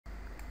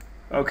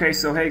Okay,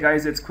 so hey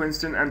guys, it's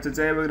Quinston, and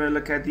today we're going to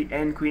look at the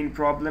n-queen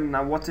problem.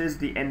 Now, what is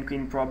the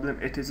n-queen problem?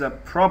 It is a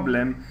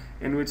problem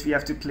in which we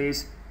have to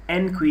place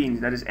n queens,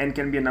 that is, n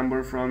can be a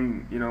number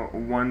from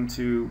 1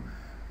 to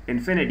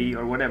infinity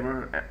or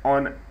whatever,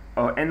 on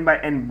n by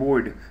n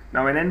board.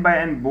 Now, an n by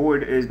n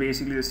board is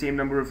basically the same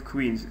number of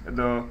queens.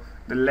 The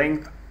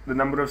length, the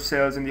number of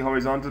cells in the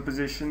horizontal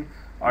position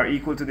are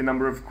equal to the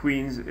number of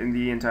queens in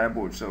the entire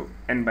board, so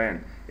n by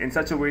n, in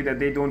such a way that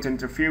they don't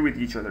interfere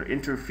with each other.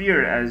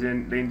 Interfere as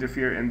in they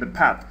interfere in the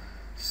path.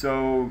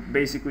 So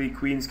basically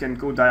queens can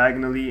go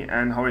diagonally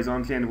and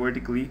horizontally and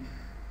vertically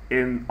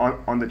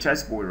on the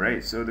chessboard,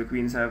 right? So the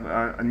queens have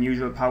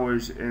unusual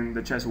powers in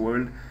the chess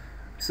world.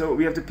 So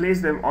we have to place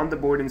them on the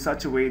board in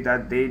such a way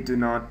that they do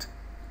not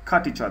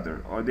cut each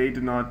other or they do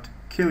not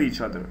kill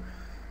each other.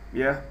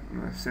 Yeah,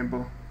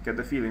 simple, get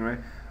the feeling, right?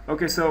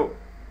 Okay, so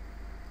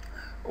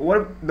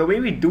the way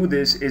we do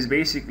this is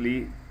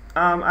basically,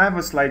 I have a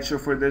slideshow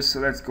for this,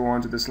 so let's go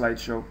on to the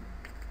slideshow.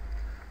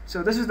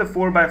 So this is the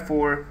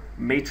 4x4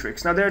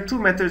 matrix. Now there are two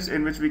methods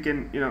in which we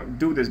can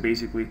do this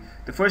basically.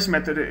 The first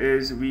method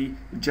is we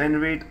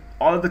generate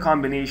all of the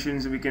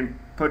combinations. We can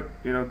put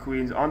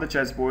queens on the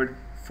chessboard,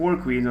 4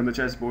 queens on the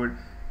chessboard,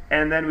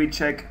 and then we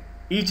check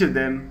each of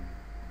them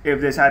if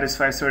they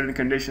satisfy certain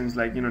conditions,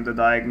 like the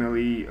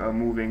diagonally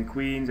moving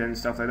queens and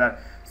stuff like that.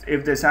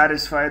 If they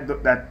satisfy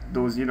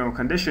those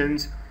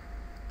conditions,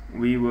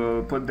 we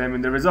will put them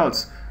in the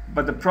results.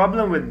 But the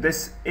problem with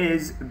this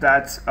is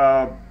that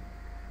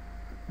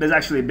there's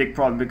actually a big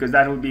problem, because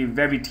that will be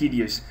very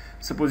tedious.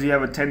 Suppose you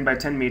have a 10 by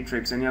 10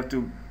 matrix and you have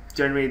to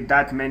generate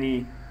that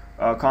many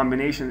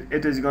combinations.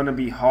 It is going to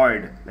be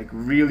hard, like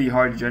really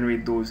hard to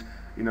generate those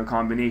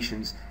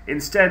combinations.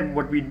 Instead,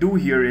 what we do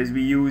here is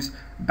we use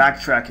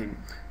backtracking.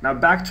 Now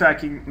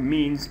backtracking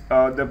means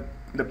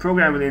the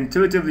program will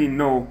intuitively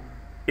know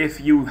if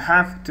you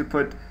have to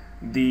put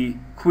the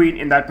queen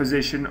in that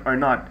position or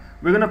not.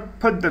 We're going to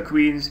put the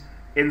queens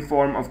in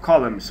form of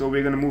columns. So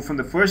we're going to move from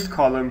the first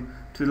column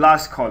to the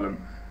last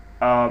column.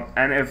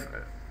 And if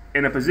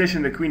in a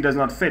position the queen does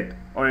not fit,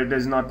 or it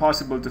is not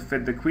possible to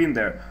fit the queen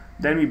there,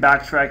 then we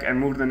backtrack and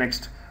move to the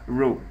next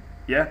row.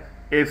 Yeah.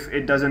 If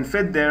it doesn't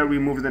fit there, we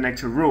move to the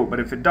next row. But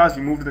if it does,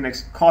 we move to the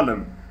next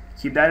column.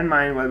 Keep that in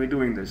mind while we're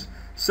doing this.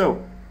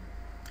 So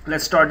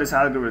let's start this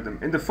algorithm.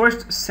 In the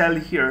first cell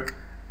here,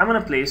 I'm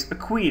going to place a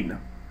queen.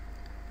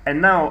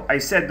 And now I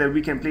said that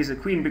we can place a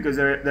queen because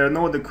there are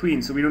no other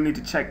queens, so we don't need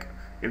to check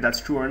if that's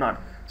true or not.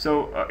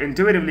 So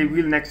intuitively,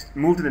 we'll next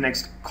move to the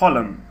next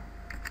column.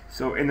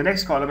 So in the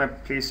next column, I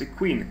placed a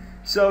queen.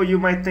 So you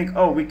might think,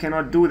 oh, we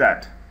cannot do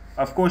that.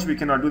 Of course we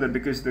cannot do that,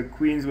 because the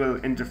queens will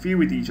interfere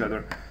with each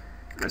other.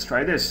 Let's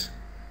try this.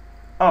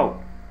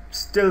 Oh,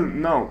 still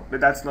no, but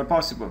that's not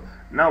possible.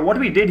 Now what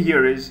we did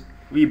here is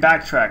we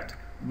backtracked.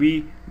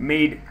 We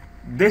made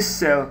this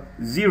cell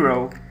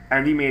 0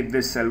 and we made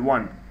this cell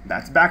 1.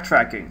 That's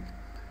backtracking.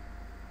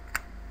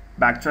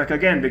 Backtrack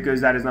again, because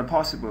that is not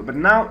possible. But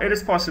now it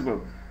is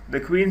possible. The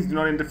queens do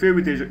not interfere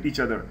with each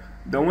other.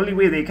 The only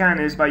way they can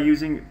is by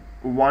using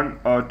 1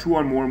 or 2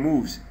 or more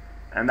moves,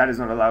 and that is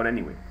not allowed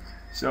anyway.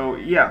 So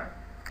yeah,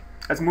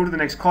 let's move to the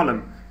next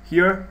column.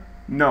 Here,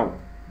 no.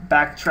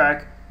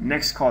 Backtrack,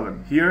 next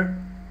column. Here,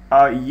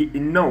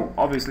 no,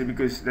 obviously,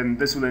 because then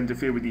this will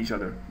interfere with each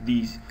other,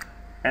 these.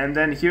 And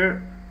then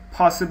here,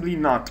 possibly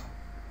not.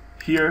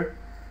 Here,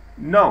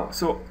 no.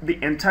 So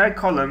the entire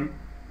column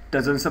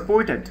doesn't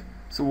support it.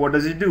 So what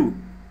does it do?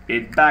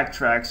 It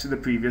backtracks to the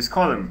previous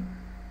column.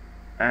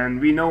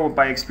 And we know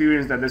by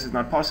experience that this is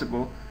not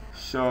possible,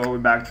 so we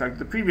backtrack to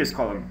the previous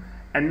column.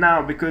 And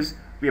now, because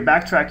we are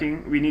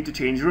backtracking, we need to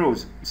change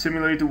rows,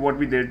 similarly to what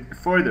we did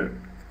further.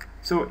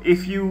 So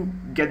if you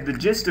get the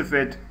gist of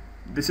it,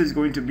 this is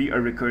going to be a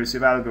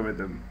recursive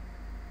algorithm.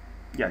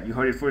 Yeah, you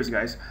heard it first,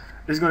 guys.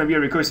 This is going to be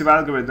a recursive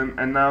algorithm.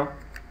 And now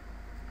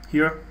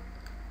here,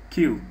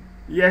 Q.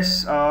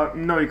 Yes,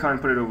 no, you can't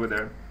put it over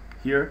there.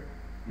 Here,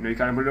 no, you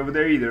can't put it over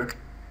there either.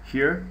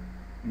 Here,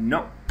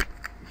 no.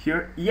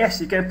 Here, yes,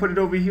 you can put it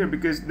over here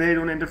because they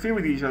don't interfere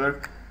with each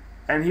other.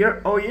 And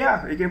here, oh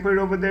yeah, you can put it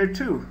over there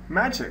too.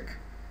 Magic.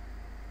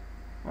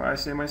 Or I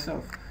say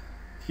myself.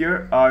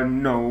 Here,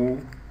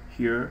 no.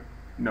 Here,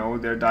 no,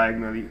 they're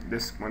diagonally.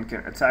 This one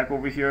can attack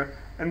over here,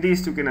 and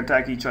these two can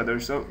attack each other,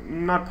 so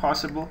not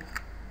possible.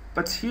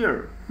 But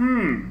here,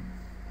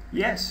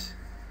 yes.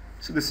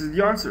 So this is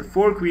the answer.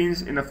 4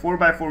 queens in a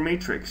 4x4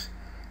 matrix.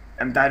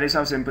 And that is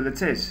how simple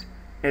it is.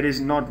 It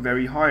is not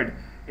very hard.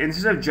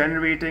 Instead of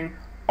generating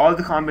all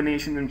the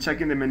combinations and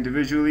checking them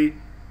individually,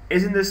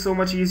 isn't this so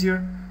much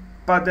easier?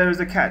 But there is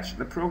a catch.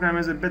 The program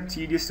is a bit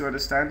tedious to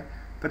understand,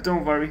 but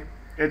don't worry,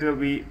 it will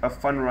be a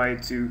fun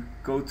ride to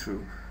go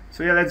through.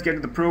 So yeah, let's get to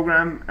the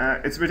program.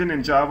 It's written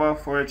in Java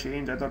for a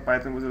change. I thought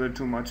Python was a little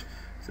too much,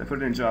 so I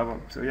put it in Java.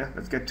 So yeah,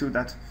 let's get to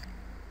that.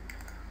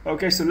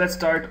 Okay, so let's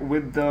start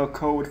with the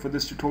code for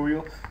this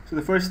tutorial. So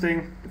the first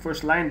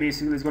line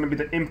basically is going to be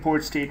the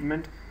import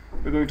statement.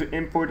 We're going to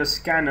import a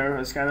scanner.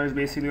 A scanner is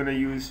basically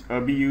going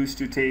to be used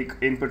to take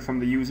input from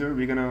the user.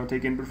 We're going to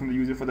take input from the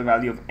user for the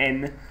value of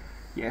n.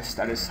 Yes,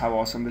 that is how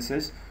awesome this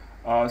is.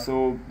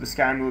 So the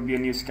scan will be a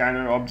new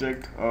scanner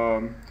object,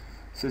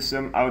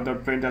 system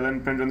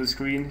out.println, print on the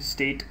screen,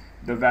 state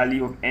the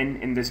value of n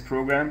in this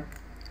program.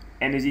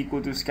 N is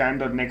equal to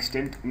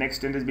scan.nextInt.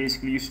 NextInt is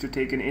basically used to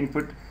take an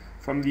input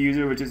from the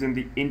user, which is in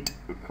the int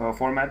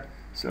format.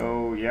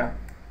 So yeah,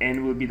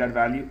 n will be that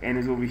value. N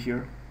is over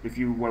here. If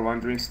you were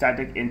wondering,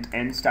 static int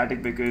n,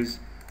 static because,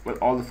 well,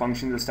 all the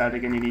functions are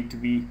static and you need to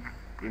be,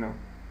 you know,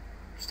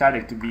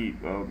 static to be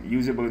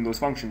usable in those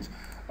functions.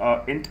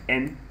 Int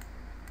n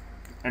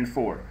and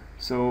 4.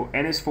 So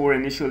n is 4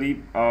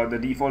 initially, the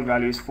default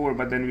value is 4,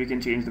 but then we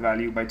can change the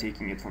value by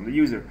taking it from the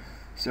user.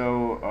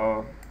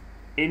 So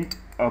int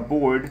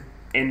board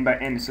n by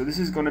n. So this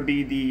is going to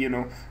be the, you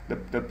know,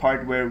 the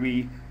part where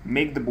we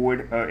make the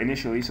board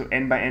initially. So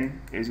n by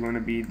n is going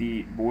to be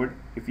the board.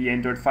 If we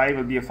entered 5, it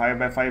will be a 5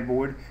 by 5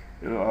 board.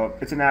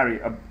 It's an array,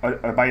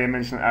 a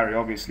bidimensional array,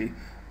 obviously.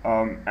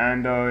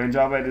 In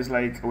Java, it is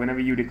like whenever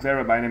you declare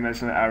a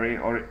bidimensional array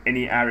or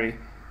any array,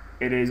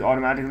 it is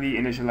automatically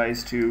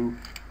initialized to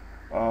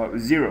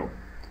 0.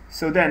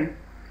 So then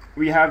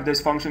we have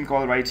this function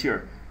call right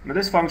here. Now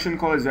this function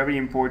call is very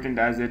important,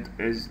 as it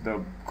is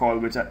the call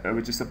which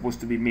is supposed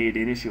to be made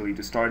initially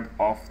to start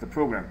off the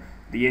program,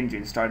 the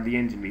engine, start the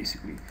engine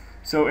basically.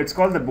 So it's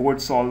called the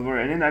board solver,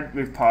 and in that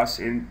we pass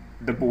in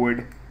the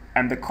board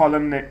and the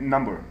column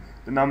number,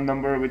 the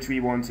number which we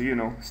want to, you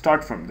know,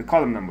 start from, the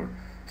column number.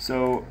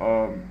 So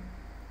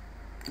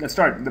let's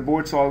start the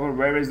board solver.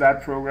 Where is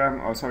that program?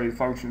 Oh, sorry, the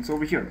function. It's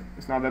over here.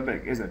 It's not that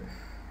big, is it?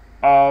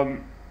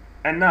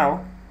 And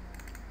now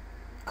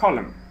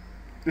column.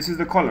 This is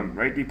the column,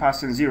 right? We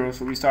passed in 0,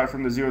 so we start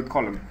from the 0th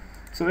column.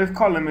 So if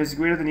column is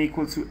greater than or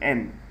equal to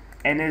n,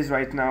 n is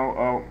right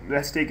now,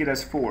 let's take it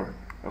as 4.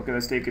 Okay,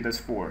 let's take it as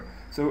 4.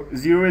 So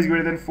 0 is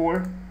greater than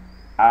 4?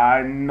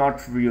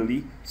 Not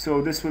really. So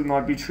this will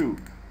not be true.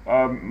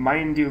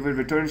 Mind you, if it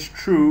returns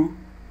true,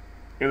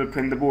 it will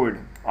print the board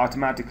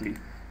automatically,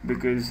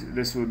 because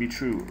this will be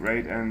true,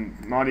 right? And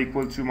not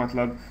equal to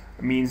matlab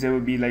means it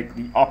will be like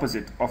the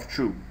opposite of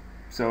true.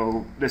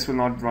 So this will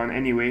not run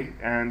anyway,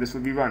 and this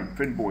will be run,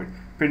 print board.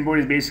 Print board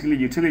is basically a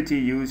utility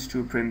used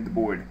to print the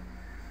board.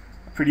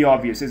 Pretty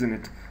obvious, isn't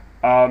it?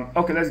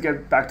 Okay, let's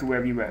get back to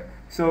where we were.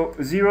 So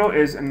 0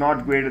 is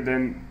not greater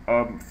than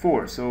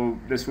 4, so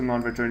this will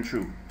not return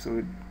true.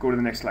 So go to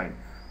the next line.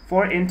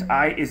 For int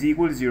I is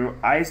equal to 0,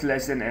 I is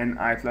less than n,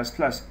 I plus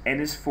plus,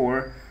 n is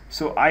 4,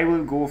 so I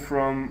will go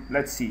from,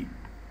 let's see,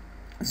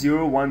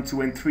 0, 1, 2,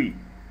 and 3.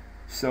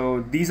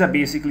 So these are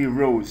basically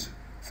rows.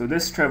 So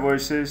this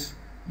traverses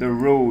the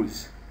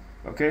rows.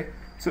 Okay,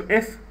 so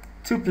if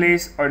to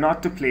place or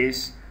not to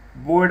place,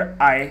 board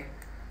I,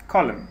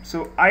 column.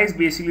 So I is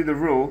basically the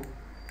row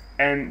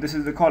and this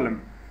is the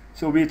column.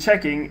 So we're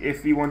checking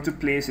if we want to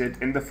place it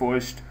in the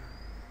first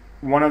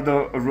one of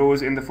the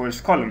rows in the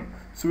first column.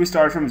 So we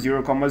start from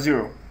 0,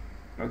 0.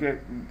 Okay,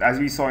 as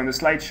we saw in the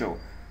slideshow,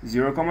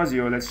 0,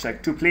 0. Let's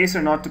check. To place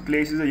or not to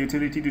place is a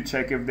utility to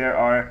check if there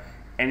are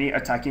any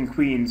attacking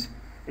queens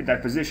in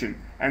that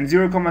position. And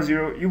 0,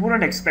 0, you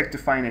wouldn't expect to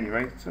find any,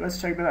 right? So let's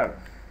check that out.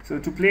 So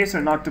to place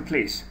or not to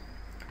place,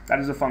 that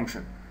is a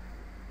function.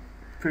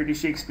 Pretty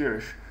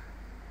Shakespeareish.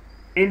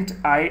 Int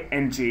I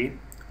and j,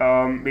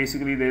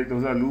 basically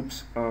those are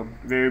loops,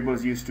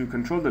 variables used to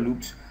control the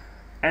loops.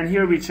 And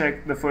here we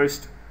check the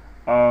first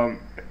I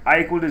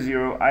equal to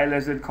 0, I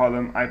less than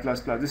column, I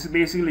plus plus. This is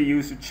basically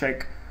used to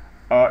check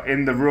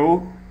in the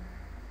row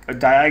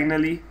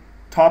diagonally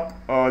top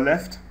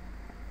left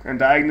and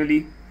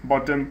diagonally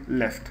bottom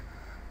left,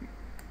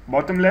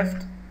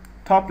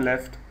 top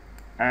left,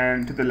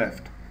 and to the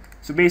left.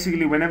 So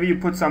basically whenever you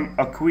put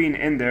a queen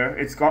in there,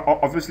 it's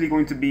obviously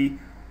going to be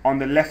on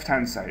the left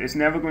hand side. It's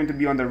never going to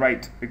be on the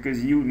right,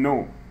 because you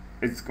know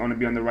it's going to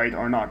be on the right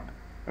or not.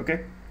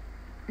 Okay,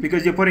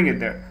 because you're putting it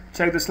there.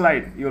 Check the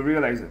slide, you'll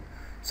realize it.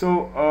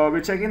 So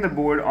we're checking the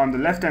board on the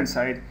left hand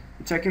side,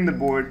 we're checking the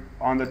board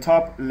on the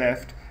top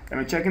left, and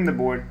we're checking the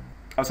board,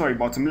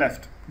 bottom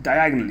left,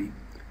 diagonally.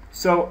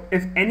 So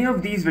if any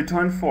of these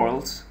return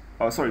false,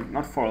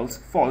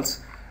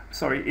 false,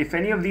 if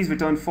any of these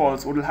return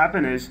false, what will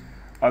happen is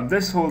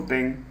this whole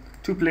thing,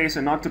 to place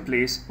or not to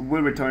place,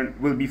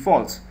 will be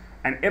false.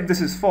 And if this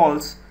is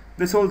false,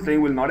 this whole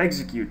thing will not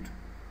execute.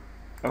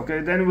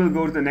 Okay, then we'll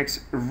go to the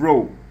next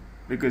row,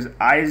 because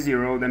I is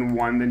 0, then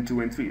 1, then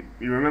 2, and 3.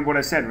 You remember what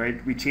I said,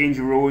 right? We change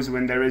rows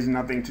when there is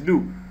nothing to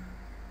do,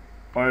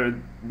 or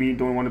we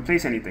don't want to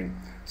place anything.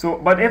 So,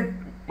 but if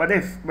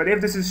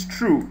this is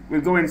true,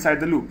 we'll go inside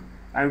the loop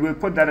and we'll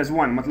put that as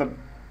 1. Matlab,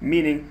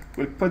 meaning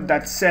we'll put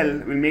that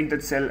cell, we'll make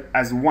that cell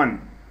as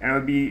 1, and it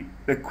will be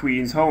the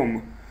queen's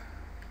home,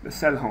 the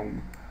cell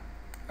home.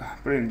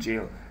 Put it in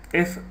jail.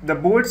 If the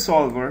board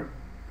solver,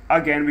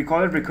 again we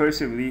call it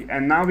recursively,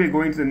 and now we're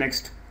going to the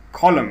next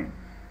column.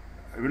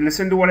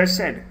 Listen to what I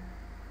said.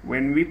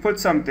 When we put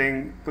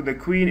the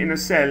queen in a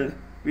cell,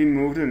 we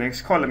move to the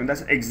next column, and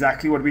that's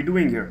exactly what we're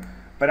doing here.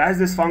 But as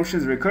this function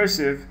is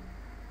recursive,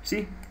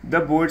 see, the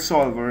board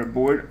solver,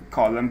 board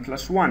column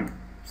plus 1,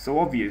 so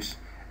obvious.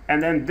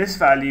 And then this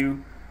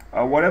value,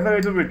 whatever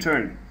it will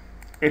return,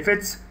 if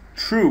it's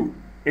true,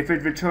 if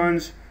it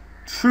returns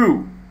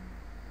true,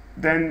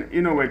 then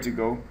you know where to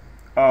go.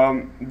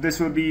 This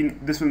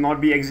will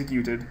not be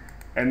executed,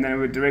 and then it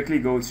would directly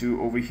go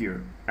to over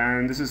here.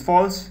 And this is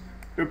false.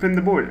 You print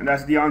the board, and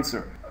that's the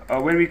answer.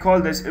 When we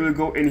call this, it will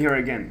go in here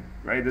again,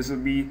 right? This will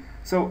be,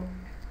 so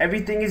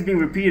everything is being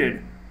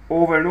repeated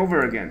over and over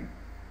again,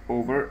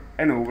 over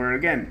and over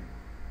again.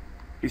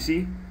 You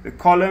see, the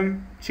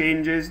column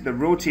changes, the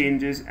row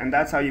changes, and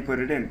that's how you put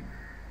it in.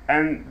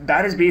 And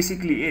that is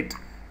basically it.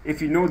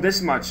 If you know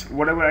this much,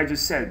 whatever I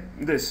just said,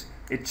 this,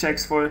 it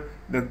checks for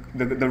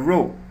the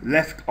row,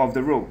 left of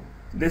the row.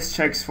 This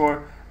checks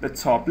for the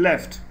top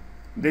left.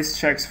 This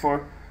checks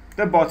for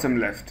the bottom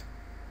left.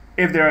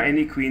 If there are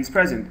any queens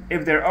present.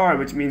 If there are,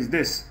 which means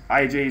this,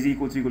 ij is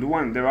equal to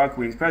 1, there are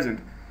queens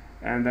present,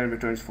 and then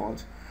returns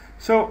false.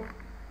 So,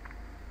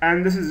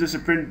 and this is just a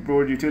print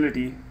board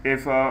utility.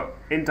 If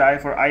int I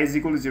for I is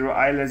equal to 0,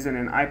 I less than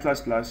n, I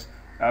plus plus,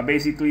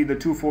 basically the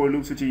two for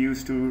loops which you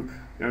use to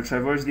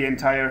traverse the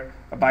entire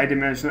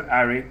bidimensional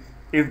array.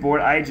 If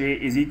board ij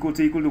is equal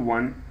to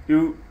 1,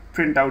 you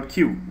print out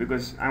q,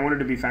 because I wanted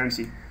to be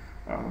fancy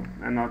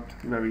and not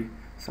very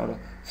sort of.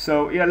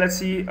 So yeah, let's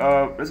see,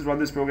 let's run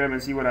this program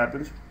and see what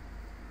happens.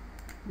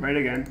 Right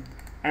again,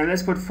 and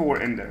let's put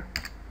 4 in there.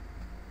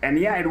 And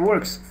yeah, it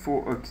works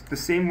for the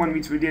same one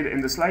which we did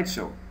in the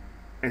slideshow.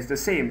 It's the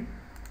same.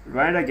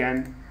 Run it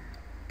again,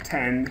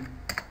 10,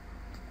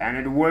 and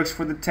it works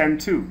for the 10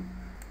 too.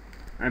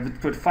 And if we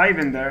put 5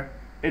 in there,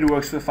 it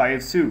works for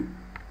 5 too.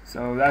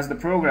 So that's the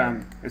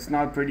program. It's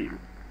not pretty,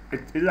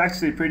 it's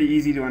actually pretty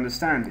easy to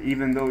understand,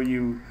 even though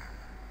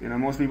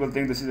most people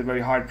think this is a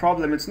very hard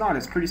problem. It's not,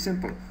 it's pretty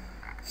simple.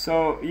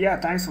 So yeah,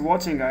 thanks for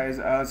watching, guys.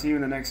 I'll see you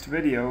in the next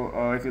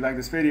video. If you like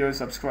this video,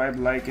 subscribe,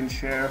 like, and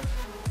share.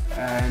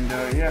 And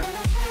yeah,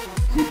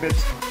 keep it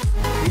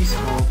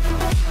peaceful.